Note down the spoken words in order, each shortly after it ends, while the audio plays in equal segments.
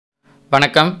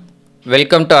வணக்கம்,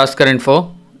 welcome to oscarinfo.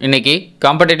 இன்னைக்கு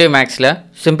competitive மேக்ஸில்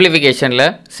சிம்பிளிஃபிகேஷனில்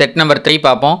செட் நம்பர் 3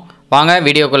 பார்ப்போம். வாங்க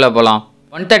வீடியோக்குள்ளே போகலாம்.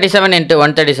 137 into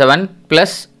 137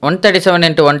 plus 137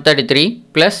 into 133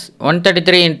 plus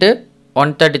 133 into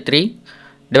 133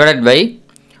 divided by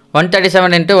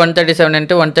 137 into 137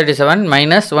 into 137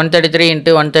 minus 133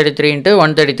 into 133 into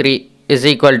 133 is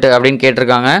equal to அப்படின்னு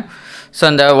கேட்டிருக்காங்க. ஸோ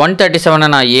அந்த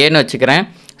 137 நான் ஏன்னு வச்சுக்கிறேன்.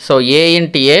 ஸோ a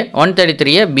into a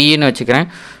 133 bன்னு வச்சுக்கிறேன்.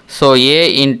 So a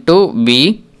into b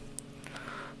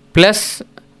plus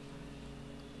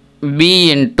b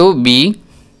into b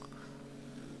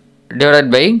divided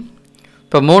by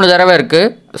இப்போ 3 தடவை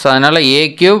இருக்குது. ஸோ அதனால் a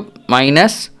cube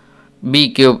minus b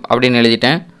cube அப்படின்னு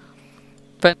எழுதிட்டேன்.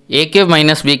 இப்போ a cube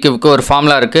minus b cubeக்கு ஒரு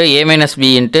ஃபார்முலா இருக்குது. a minus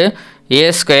b into a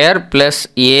square plus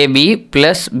ab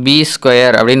plus b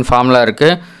square அப்படின்னு ஃபார்முலா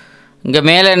இருக்குது. இங்கே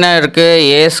மேலே என்ன இருக்குது?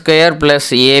 a square plus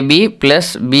ab plus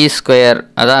b square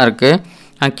அதான் இருக்குது.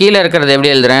 நான் கீழே இருக்கிறது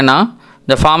எப்படி எழுதுறேன்னா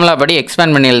இந்த ஃபார்முலா படி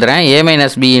எக்ஸ்பேண்ட் பண்ணி எழுதுகிறேன். a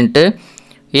minus b into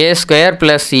a square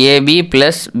plus ab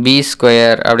plus b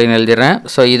square அப்படின்னு எழுதிடுறேன்.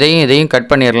 ஸோ இதையும் கட்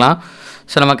பண்ணிடலாம்.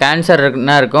 ஸோ நமக்கு ஆன்சர்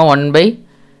என்ன இருக்கும்? 1 by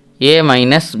a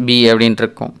minus b அப்படின்ட்டு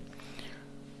இருக்கும்.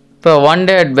 இப்போ 1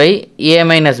 divided by a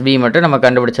minus b மட்டும் நம்ம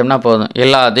கண்டுபிடிச்சோம்னா போதும்,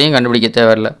 எல்லாத்தையும் கண்டுபிடிக்க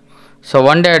தேவையில்லை. ஸோ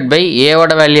 1 divided by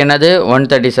a-ஓட வேல்யூ என்னது?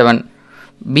 137.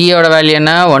 b-ஓட வேல்யூ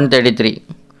என்ன? 133.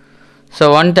 ஸோ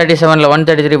 137ல்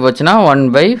 133 போச்சுன்னா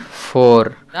 1/4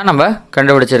 தான் நம்ம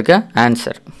கண்டுபிடிச்சிருக்க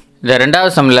ஆன்சர். இந்த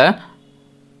ரெண்டாவது சம்மில்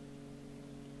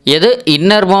எது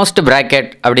இன்னர் மோஸ்ட் ப்ராக்கெட்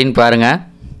அப்படின்னு பாருங்கள்.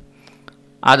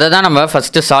 அதை தான் நம்ம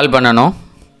ஃபஸ்ட்டு சால்வ் பண்ணணும்.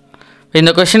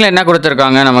 இந்த கொஷனில் என்ன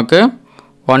கொடுத்துருக்காங்க நமக்கு?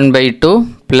 1/2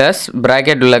 ப்ளஸ்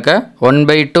ப்ராக்கெட் உள்ளக்க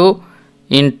 1/2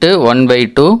 into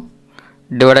 1/2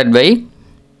 divided by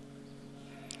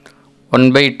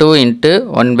 1/2 into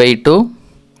 1/2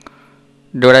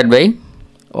 divided by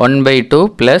 1/2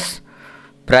 plus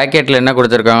bracketல என்ன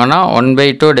கொடுத்துருக்காங்கன்னா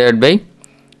 1/2 divided by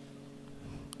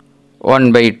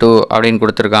 1/2 அப்படின்னு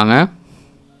கொடுத்துருக்காங்க.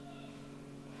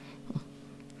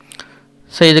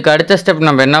 ஸோ இதுக்கு அடுத்த ஸ்டெப்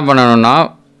நம்ம என்ன பண்ணணும்னா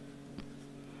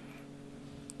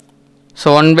so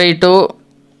 1/2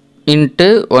 into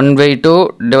 1/2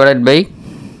 divided by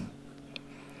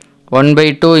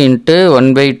 1/2 into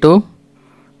 1/2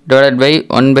 divided by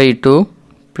 1/2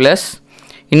 plus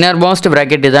inner most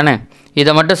bracket தானே,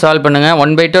 இதை மட்டும் சால்வ் பண்ணுங்கள்.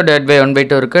 1/2 டிவைட் பை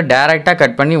 1/2 இருக்குது, டேரெக்டாக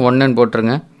கட் பண்ணி 1ன்னு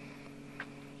போட்டுருங்க.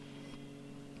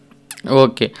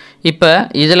 ஓகே, இப்போ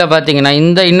இதில் பார்த்தீங்கன்னா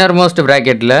இந்த இன்னர் மோஸ்ட்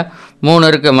ப்ராக்கெட்டில்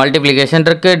 3 இருக்குது. மல்டிப்ளிகேஷன்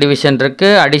இருக்குது, டிவிஷன்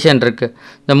இருக்குது, அடிஷன் இருக்குது.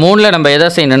 இந்த 3ல் நம்ம எதை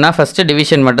செய்யணும்னா ஃபஸ்ட்டு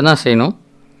டிவிஷன் மட்டும்தான் செய்யணும்.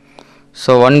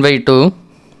 ஸோ 1/2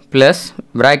 ப்ளஸ்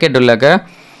ப்ராக்கெட் உள்ளக்க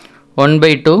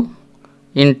 1/2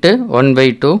 இன்ட்டு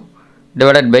 1/2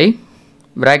 டிவைடட் பை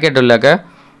ப்ராக்கெட் உள்ளக்க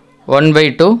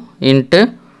 1/2 இன்ட்டு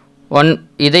 1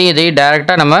 இதையும்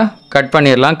டேரெக்டாக நம்ம கட்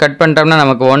பண்ணிடலாம். கட் பண்ணிட்டோம்னா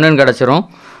நமக்கு 1ன்னு கிடச்சிரும்,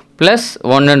 ப்ளஸ்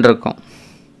 1ன்னு இருக்கும்.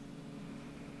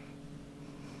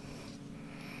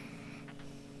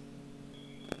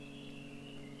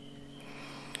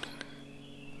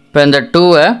 இப்போ இந்த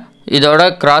 2வை இதோட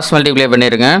கிராஸ் மல்டிப்ளை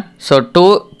பண்ணிடுங்க. ஸோ 2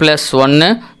 + 1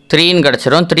 3ன்னு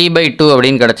கிடச்சிரும், 3/2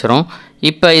 அப்படின்னு கிடச்சிரும்.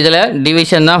 இப்போ இதில்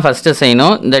டிவிஷன் தான் ஃபஸ்ட்டு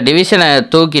செய்யணும். இந்த டிவிஷனை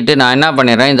தூக்கிட்டு நான் என்ன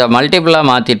பண்ணிடுறேன், இந்த மல்டிபிளாக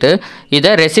மாற்றிட்டு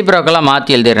இதை ரெசிப்ரோக்கலாக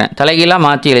மாற்றி எழுதிடுறேன், தலைகீழாக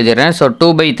மாற்றி எழுதிடுறேன். ஸோ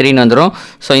 2/3ன்னு வந்துடும்.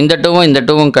 ஸோ இந்த 2வும் இந்த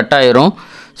 2வும் கட் ஆயிரும்.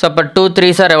 ஸோ அப்போ 2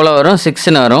 3s எவ்வளோ வரும்?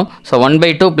 6ன்னு வரும். ஸோ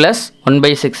 1/2 ப்ளஸ்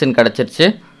 1/6ன்னு கிடச்சிருச்சு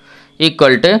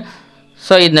ஈக்குவல் டு.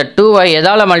 ஸோ இந்த 2வை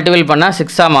எதால் மல்டிபிள் பண்ணால்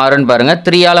 6ஆக மாறும்னு பாருங்கள்.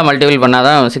 3ஆல் மல்டிபிள் பண்ணால்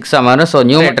தான் 6ஆக மாறும். ஸோ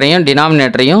நியூமரேட்டரையும்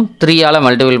டினாமினேட்டரையும் 3ஆல்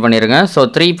மல்டிபிள் பண்ணிடுங்க. ஸோ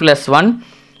 3 + 1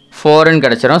 4ன்னு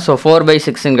கிடச்சிரும். ஸோ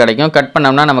 4/6ன்னு கிடைக்கும். கட்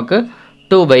பண்ணோம்னா நமக்கு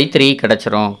 2/3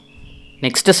 கிடச்சிரும்.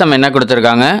 நெக்ஸ்ட்டு சம் என்ன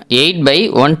கொடுத்துருக்காங்க?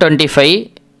 8/125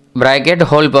 ப்ராக்கெட்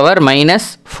ஹோல் பவர் மைனஸ்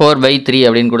 4/3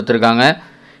 அப்படின்னு கொடுத்துருக்காங்க.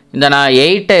 இந்த நான்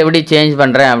 8ஐ எப்படி சேஞ்ச்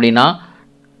பண்ணுறேன் அப்படின்னா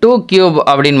 2 கியூப்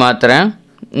அப்படின்னு மாற்றுறேன்.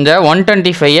 இந்த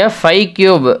 125ஐ 5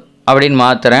 கியூப் அப்படின்னு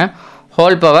மாற்றுறேன்.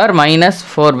 Whole power minus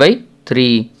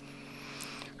 4/3.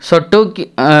 ஸோ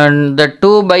இந்த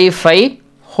 2/5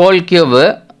 ஹோல் கியூபு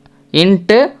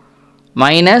இன்ட்டு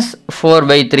மைனஸ்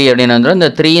 4/3 அப்படின்னு வந்துடும். இந்த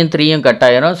 3யும் கட்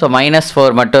ஆயிரும். ஸோ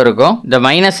 -4 மட்டும் இருக்கும். இந்த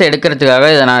மைனஸை எடுக்கிறதுக்காக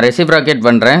இதை நான் ரெசிப்ரோகேட்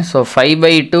பண்ணுறேன். ஸோ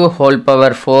 5/2 ஹோல்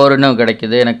பவர் 4ன்னு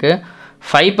கிடைக்குது எனக்கு.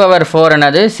 5/4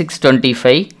 என்னது?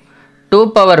 625.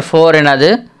 2/4 என்னது?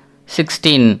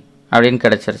 16 அப்படின்னு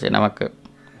கிடச்சிருச்சு நமக்கு.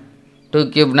 2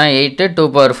 கியூப்னா 8,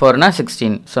 2/4னா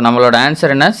 16. ஸோ நம்மளோட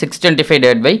ஆன்சர் என்ன? 625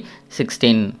 divided by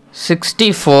 16.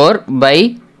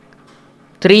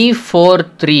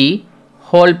 64/343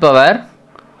 whole power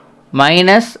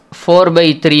minus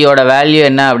 4/3யோட value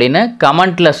என்ன அப்படின்னு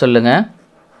கமெண்ட்டில் சொல்லுங்கள்.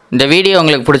 இந்த வீடியோ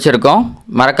உங்களுக்கு பிடிச்சிருக்கும்.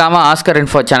 மறக்காமல் ஆஸ்கர்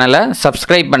இன்ஃபோ சேனலை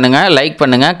சப்ஸ்கிரைப் பண்ணுங்கள், லைக்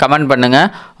பண்ணுங்கள், கமெண்ட் பண்ணுங்கள்,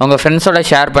 உங்கள் ஃப்ரெண்ட்ஸோட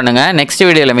ஷேர் பண்ணுங்கள். நெக்ஸ்ட்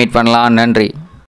வீடியோவில் மீட் பண்ணலாம். நன்றி.